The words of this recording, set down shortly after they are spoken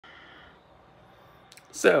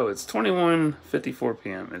So it's 21:54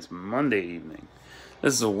 p.m. It's Monday evening.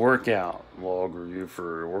 This is a workout log review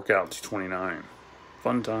for workout 229.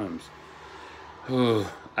 Fun times.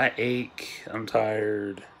 I ache. I'm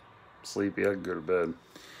tired. Sleepy. I could go to bed.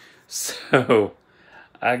 So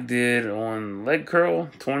I did on leg curl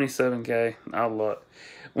 27K. I love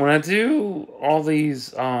when I do all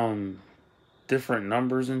these different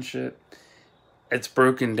numbers and shit. It's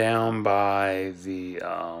broken down by the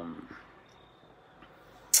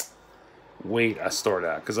weight I start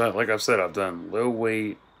at, because like I've said, I've done low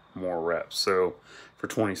weight, more reps. So for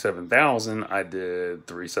 27,000, I did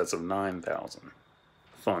 3 sets of 9,000.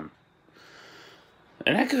 Fun,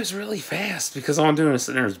 and that goes really fast because all I'm doing is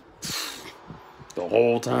sitting there the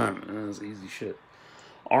whole time. And it's easy shit.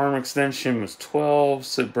 Arm extension was 12,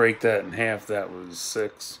 so break that in half. That was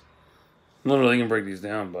 6. Literally, you can break these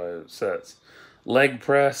down by sets. Leg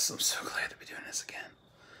press. I'm so glad to be doing this again.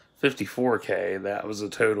 54K. That was a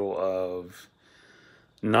total of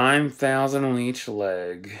 9,000 on each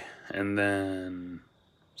leg, and then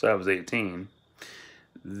so that was 18.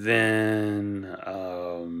 Then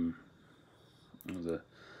what was it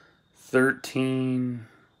 13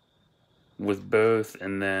 with both,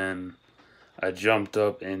 and then I jumped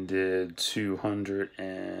up and did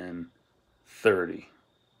 230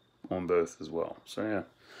 on both as well. So yeah,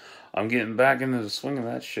 I'm getting back into the swing of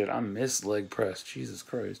that shit. I miss leg press. Jesus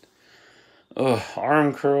Christ.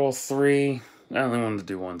 Arm curl 3. I only wanted to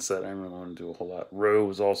do 1 set. I didn't really want to do a whole lot. Row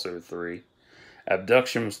was also 3.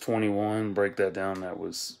 Abduction was 21. Break that down. That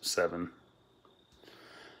was 7.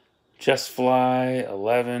 Chest fly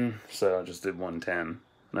 11. So I just did 110.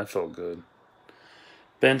 That felt good.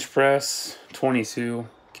 Bench press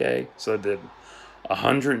 22K. So I did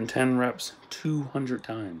 110 reps 200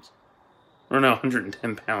 times. Or no,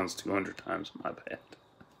 110 pounds 200 times. My bad.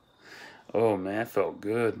 Oh man, that felt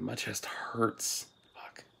good. My chest hurts.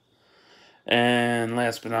 Fuck. And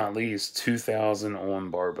last but not least, 2,000 on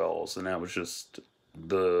barbells. And that was just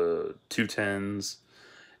the 210s.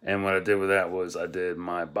 And what I did with that was I did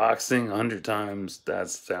my boxing 100 times.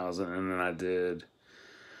 That's 1,000. And then I did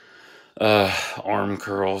arm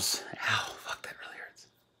curls. Ow, fuck, that really hurts.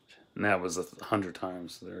 And that was 100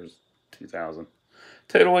 times. So there's 2,000.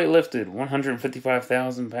 Total weight lifted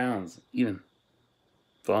 155,000 pounds. Even.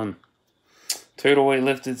 Fun. Total weight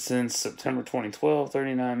lifted since September 2012,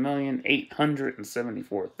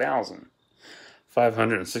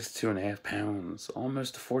 39,874,562.5 pounds.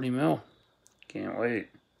 Almost 40 mil. Can't wait.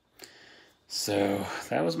 So,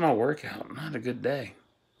 that was my workout. Not a good day.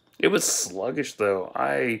 It was sluggish, though.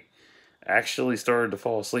 I actually started to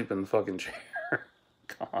fall asleep in the fucking chair.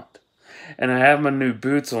 God. And I have my new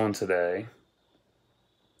boots on today.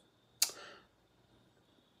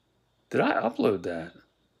 Did I upload that?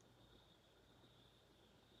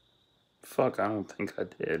 Fuck, I don't think I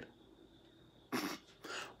did.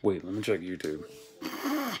 Wait, let me check YouTube.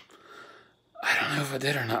 I don't know if I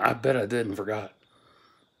did or not. I bet I did and forgot.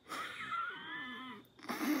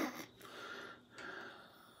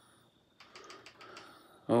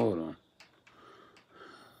 Hold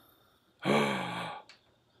on.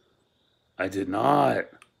 I did not.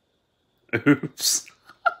 Oops.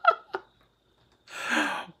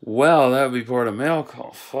 Well, that would be part of mail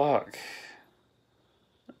call. Fuck.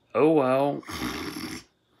 Oh well.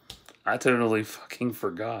 I totally fucking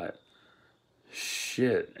forgot.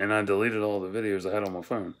 Shit. And I deleted all the videos I had on my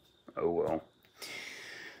phone. Oh well.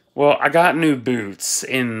 Well, I got new boots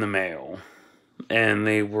in the mail. And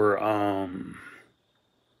they were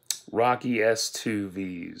Rocky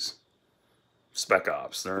S2Vs. Spec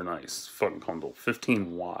Ops. They're nice. Fucking comfortable.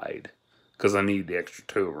 15 wide. Because I need the extra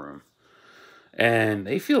toe room. And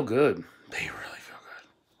they feel good. They really feel good.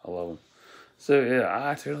 I love them. So yeah,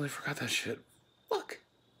 I totally forgot that shit. Fuck.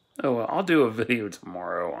 Oh well, I'll do a video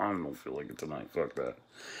tomorrow. I don't feel like it tonight. Fuck that.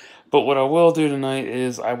 But what I will do tonight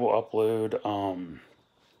is I will upload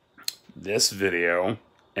this video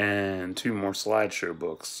and 2 more slideshow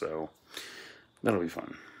books. So that'll be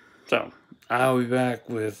fun. So I'll be back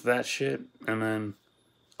with that shit, and then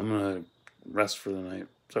I'm gonna rest for the night.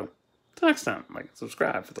 So till next time, like and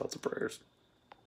subscribe for thoughts and prayers.